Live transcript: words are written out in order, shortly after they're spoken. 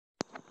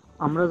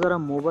আমরা যারা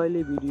মোবাইলে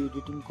ভিডিও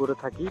এডিটিং করে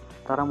থাকি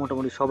তারা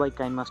মোটামুটি সবাই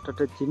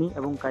কাইনমাস্টারটা চিনি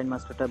এবং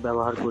কাইনমাস্টারটা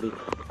ব্যবহার করি।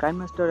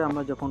 কাইনমাস্টারে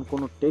আমরা যখন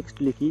কোনো টেক্সট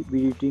লিখি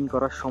ভিডিও এডিটিং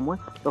করার সময়,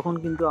 তখন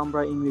কিন্তু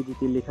আমরা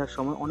ইংরেজিতে লেখার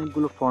সময়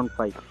অনেকগুলো ফন্ট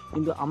পাই,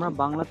 কিন্তু আমরা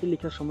বাংলাতে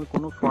লেখার সময়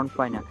কোনো ফন্ট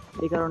পাই না।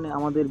 এই কারণে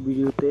আমাদের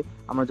ভিডিওতে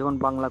আমরা যখন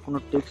বাংলা কোনো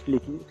টেক্সট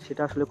লিখি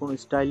সেটা আসলে কোনো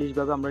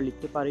স্টাইলিশভাবে আমরা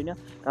লিখতে পারি না,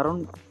 কারণ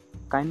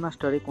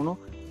কাইনমাস্টারে কোনো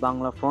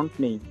বাংলা ফন্ট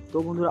নেই। তো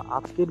বন্ধুরা,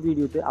 আজকের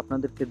ভিডিওতে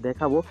আপনাদেরকে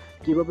দেখাবো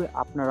কিভাবে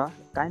আপনারা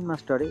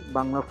কাইনমাস্টারে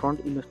বাংলা ফন্ট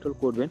ইনস্টল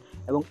করবেন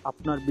এবং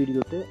আপনার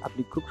ভিডিওতে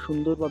আপনি খুব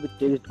সুন্দরভাবে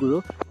টেক্সটগুলো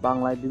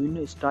বাংলায় বিভিন্ন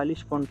স্টাইলিশ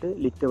ফন্টে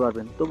লিখতে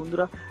পারবেন। তো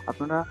বন্ধুরা,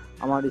 আপনারা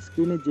আমার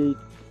স্ক্রিনে যেই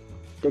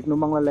টেকনো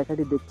বাংলা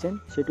লেখাটি দেখছেন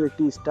সেটা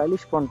একটি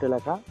স্টাইলিশ ফন্টে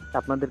লেখা।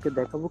 আপনাদেরকে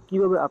দেখাবো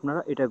কিভাবে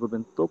আপনারা এটা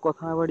করবেন। তো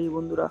কথা না বাড়িয়ে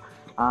বন্ধুরা,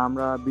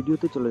 আমরা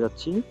ভিডিওতে চলে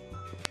যাচ্ছি।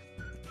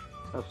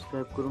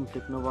 সাবস্ক্রাইব করুন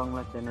টেকনো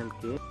বাংলা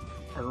চ্যানেলকে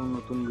এবং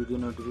নতুন ভিডিও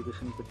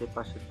নোটিফিকেশন পেতে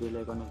পাশের বেল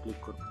আইকনে ক্লিক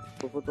করুন।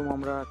 প্রথম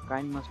আমরা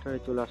কাইনমাস্টারে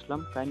চলে আসলাম।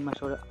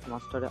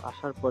 কাইনমাস্টারে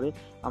আসার পরে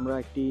আমরা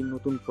একটি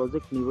নতুন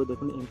প্রজেক্ট নিব।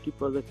 দেখুন, এমটি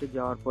প্রজেক্টে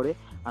যাওয়ার পরে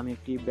আমি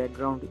একটি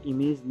ব্যাকগ্রাউন্ড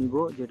ইমেজ নিব,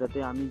 যেটাতে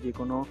আমি যে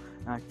কোনো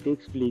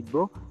টেক্সট লিখব।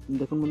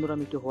 দেখুন বন্ধুরা,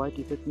 আমি একটি হোয়াইট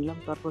ইফেক্ট নিলাম,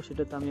 তারপর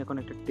সেটাতে আমি এখন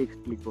একটা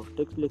টেক্সট লিখব।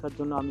 টেক্সট লেখার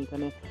জন্য আমি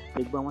এখানে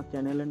লিখবো আমার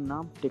চ্যানেলের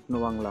নাম টেকনো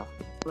বাংলা।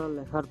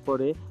 লেখার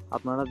পরে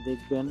আপনারা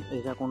দেখবেন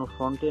এটা কোনো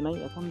ফন্টে নাই।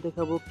 এখন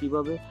দেখাবো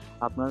কিভাবে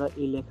আপনারা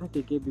এই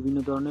লেখাটিকে বিভিন্ন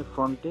ধরনের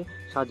ফন্টে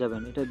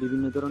সাজাবেন। এটা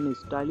বিভিন্ন ধরনের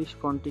স্টাইলিশ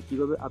ফন্টে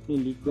কিভাবে আপনি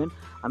লিখবেন,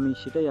 আমি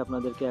সেটাই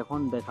আপনাদেরকে এখন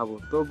দেখাবো।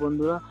 তো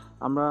বন্ধুরা,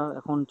 আমরা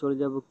এখন চলে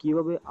যাব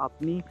কিভাবে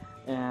আপনি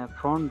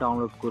ফন্ট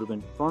ডাউনলোড করবেন।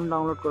 ফন্ট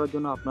ডাউনলোড করার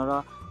জন্য আপনারা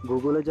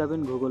গুগলে যাবেন।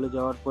 গুগলে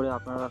যাওয়ার পরে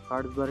আপনারা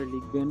সার্চ বারে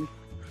লিখবেন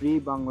ফ্রি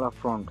বাংলা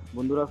ফন্ট।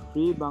 বন্ধুরা,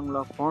 ফ্রি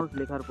বাংলা ফন্ট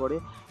লেখার পরে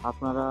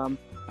আপনারা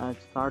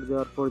সার্চ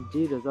দেওয়ার পর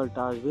যে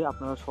রেজাল্টটা আসবে,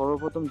 আপনারা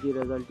সর্বপ্রথম যে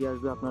রেজাল্টটি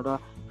আসবে, আপনারা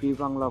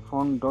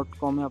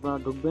freebanglafont.com-এ আপনারা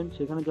ঢুকবেন।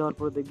 সেখানে যাওয়ার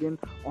পরে দেখবেন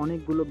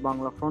অনেকগুলো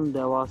বাংলা ফন্ট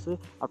দেওয়া আছে।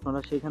 আপনারা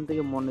সেখান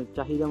থেকে মনের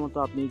চাহিদা মতো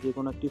আপনি যে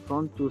কোনো একটি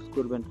ফন্ট চুজ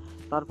করবেন।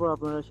 তারপর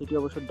আপনারা সেটি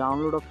অবশ্যই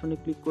ডাউনলোড অপশনে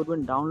ক্লিক করবেন।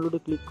 ডাউনলোডে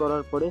ক্লিক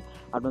করার পরে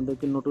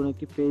আপনাদেরকে নতুন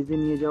একটি পেজে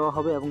নিয়ে যাওয়া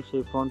হবে এবং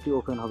সেই ফন্টটি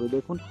ওপেন হবে।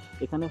 দেখুন,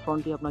 এখানে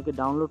ফন্টটি আপনাকে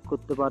ডাউনলোড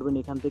করতে পারবেন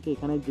এখান থেকে।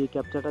 এখানে যে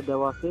ক্যাপচাটা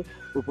দেওয়া আছে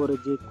উপরে,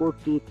 যে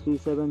কোডটি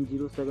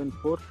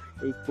 37074,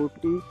 এই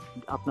কোডটি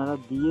আপনারা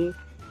দিয়ে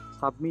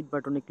সাবমিট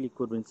বাটনে ক্লিক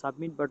করবেন।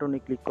 সাবমিট বাটনে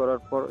ক্লিক করার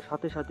পর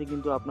সাথে সাথে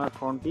কিন্তু আপনার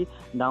ফন্টটি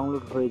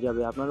ডাউনলোড হয়ে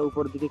যাবে। আপনারা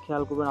উপর দিকে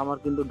খেয়াল করবেন, আমার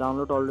কিন্তু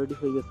ডাউনলোড অলরেডি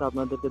হয়ে গেছে।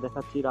 আপনাদেরকে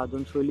দেখাচ্ছি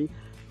রাজন শৈলী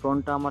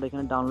ফন্টটা আমার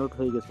এখানে ডাউনলোড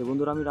হয়ে গেছে।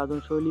 বন্ধুরা, আমি রাজন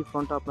শৈলী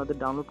ফন্টটা আপনাদের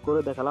ডাউনলোড করে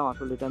দেখালাম,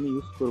 আসলে এটা আমি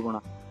ইউজ করব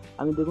না।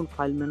 আমি দেখুন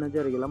ফাইল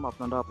ম্যানেজারে গেলাম।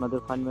 আপনারা আপনাদের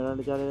ফাইল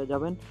ম্যানেজারে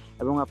যাবেন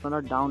এবং আপনারা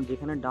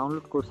যেখানে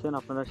ডাউনলোড করছেন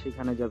আপনারা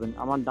সেখানে যাবেন।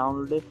 আমার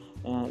ডাউনলোডে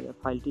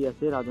ফাইলটি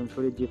আছে রাজন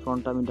শৈলীর যে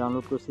ফন্টটা আমি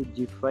ডাউনলোড করছি,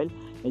 জিপ ফাইল।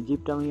 এই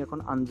জিপটা আমি এখন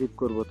আনজিপ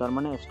করব, তার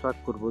মানে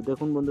এক্সট্রাক্ট করব।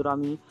 দেখুন বন্ধুরা,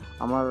 আমি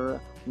আমার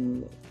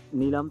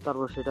নিলাম,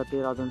 তারপর সেটাতে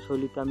রাজন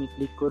শৈলীতে আমি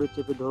ক্লিক করে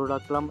চেপে ধরে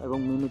রাখলাম এবং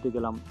মেনুতে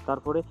গেলাম।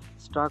 তারপরে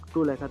স্ট্রাক টু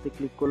লেখাতে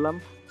ক্লিক করলাম।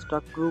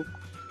 স্ট্রাক টু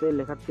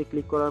লেখাতে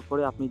ক্লিক করার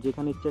পরে আপনি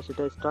যেখানে ইচ্ছা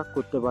সেটা স্ট্রাক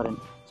করতে পারেন।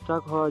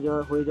 স্ট্রাক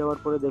হয়ে যাওয়ার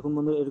পরে দেখুন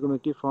বন্ধু, এরকম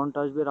একটি ফন্ট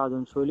আসবে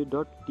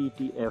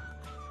rajonsoily.ttf।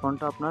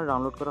 ফন্টটা আপনার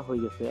ডাউনলোড করা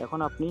হয়ে গেছে। এখন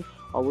আপনি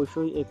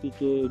অবশ্যই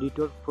এপিকে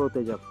এডিটর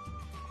প্রোতে যাবেন।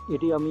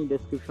 এটি আমি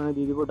ডেসক্রিপশনে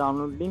দিয়ে দিব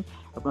ডাউনলোড লিঙ্ক।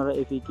 আপনারা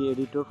এপিকে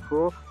এডিটর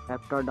প্রো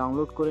অ্যাপটা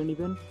ডাউনলোড করে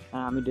নেবেন,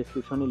 আমি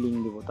ডেসক্রিপশনে লিঙ্ক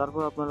দেবো।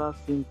 তারপর আপনারা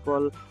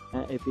সিম্পল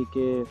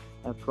এপিকে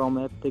ফ্রম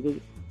অ্যাপ থেকে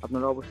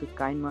আপনারা অবশ্যই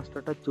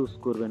কাইনমাস্টারটা চুজ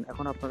করবেন।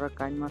 এখন আপনারা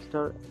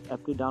কাইনমাস্টার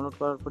অ্যাপটি ডাউনলোড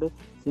করার পরে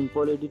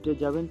সিম্পল এডিটে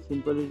যাবেন।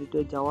 সিম্পল এডিটে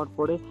যাওয়ার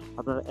পরে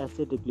আপনারা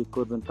অ্যাসেটে ক্লিক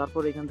করবেন।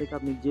 তারপর এখান থেকে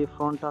আপনি যে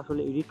ফন্টটা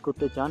আসলে এডিট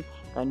করতে চান,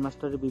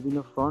 কাইনমাস্টারের বিভিন্ন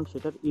ফন্ট,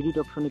 সেটার এডিট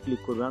অপশনে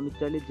ক্লিক করবেন। আমি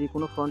চাইলে যে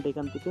কোনো ফন্ট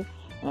এখান থেকে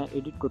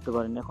এডিট করতে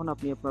পারেন। এখন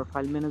আপনি আপনার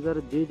ফাইল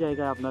ম্যানেজারে যে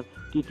জায়গায় আপনার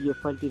টিটিএফ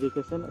ফাইলটি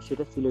রেখেছেন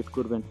সেটা সিলেক্ট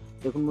করবেন।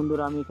 দেখুন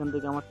বন্ধুরা, আমি এখান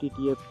থেকে আমার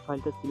টিটিএফ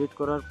ফাইলটা সিলেক্ট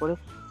করার পরে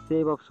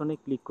সেভ অপশনে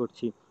ক্লিক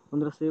করছি।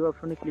 বন্ধুরা, সেভ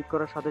অপশনে ক্লিক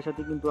করার সাথে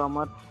সাথে কিন্তু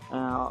আমার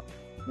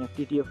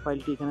টিটিএফ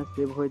ফাইলটি এখানে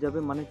সেভ হয়ে যাবে,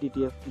 মানে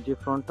টিটিএফ যে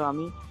ফন্টটা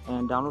আমি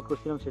ডাউনলোড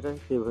করছিলাম সেটা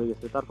সেভ হয়ে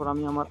গেছে। তারপর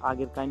আমি আমার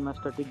আগের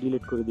কাইনমাস্টারটি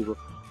ডিলিট করে দিব।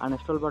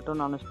 আনইনস্টল বাটন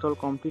আনইনস্টল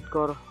কমপ্লিট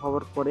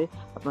হওয়ার পরে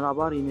আপনারা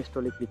আবার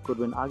ইনস্টলে ক্লিক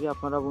করবেন। আগে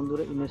আপনারা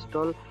বন্ধুরা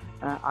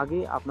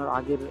আপনার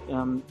আগের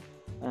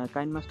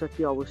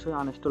কাইনমাস্টারটি অবশ্যই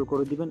আনইনস্টল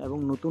করে দিবেন এবং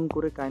নতুন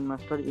করে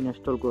কাইনমাস্টার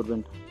ইনস্টল করবেন।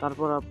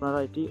 তারপর আপনারা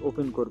এটি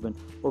ওপেন করবেন।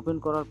 ওপেন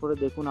করার পরে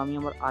দেখুন, আমি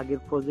আমার আগের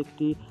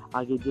প্রজেক্টটি,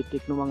 আগে যে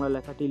টেকনো বাংলা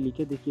লেখাটি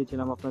লিখে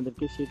দেখিয়েছিলাম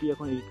আপনাদেরকে, সেটি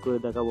এখন এডিট করে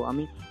দেখাবো।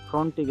 আমি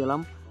ফ্রন্টে গেলাম।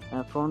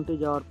 ফ্রন্টে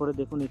যাওয়ার পরে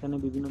দেখুন এখানে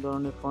বিভিন্ন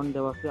ধরনের ফন্ট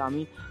দেওয়া আছে।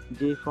 আমি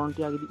যে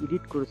ফন্টটি আগে দিয়ে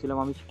এডিট করেছিলাম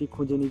আমি সেটি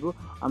খুঁজে নিব।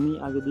 আমি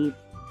আগে দিয়ে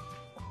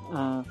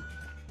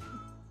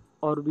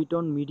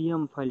অরবিটন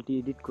মিডিয়াম ফাইলটি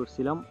এডিট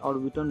করছিলাম।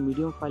 অরবিটন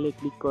মিডিয়াম ফাইলে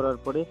ক্লিক করার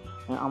পরে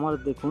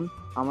দেখুন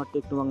আমার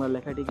টেকনো বাংলা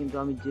লেখাটি কিন্তু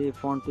আমি যে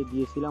ফন্টে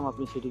দিয়েছিলাম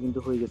আপনি সেটি কিন্তু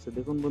হয়ে গেছে।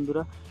 দেখুন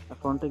বন্ধুরা,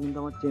 ফন্টটা কিন্তু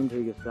আমার চেঞ্জ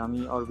হয়ে গেছে। আমি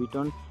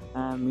অরবিটন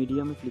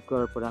মিডিয়ামে ক্লিক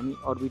করার পরে আমি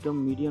অরবিটন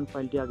মিডিয়াম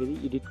ফাইলটি আগে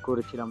দিয়ে এডিট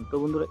করেছিলাম। তো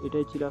বন্ধুরা,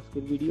 এটাই ছিল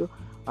আজকের ভিডিও।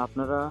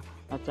 আপনারা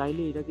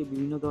চাইলে এটাকে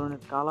বিভিন্ন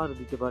ধরনের কালার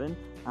দিতে পারেন।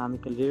 আমি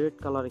রেড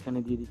কালার এখানে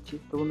দিয়ে দিচ্ছি।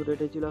 তো বন্ধুরা,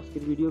 এটাই ছিল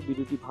আজকের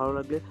ভিডিওটি ভালো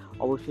লাগলে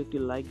অবশ্যই একটি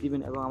লাইক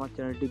দিবেন এবং আমার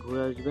চ্যানেলটি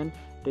ঘুরে আসবেন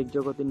টেক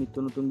জগতে নিত্য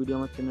নতুন ভিডিও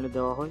আমার চ্যানেলে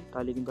দেওয়া হয়,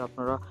 তাহলে কিন্তু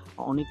আপনারা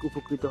অনেক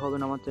উপকৃত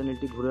হবেন। আমার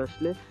চ্যানেলটি ঘুরে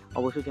আসলে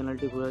অবশ্যই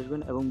চ্যানেলটি ঘুরে আসবেন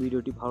এবং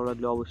ভিডিওটি ভালো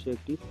লাগলে অবশ্যই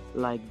একটি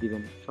লাইক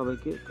দিবেন।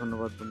 সবাইকে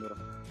ধন্যবাদ বন্ধুরা।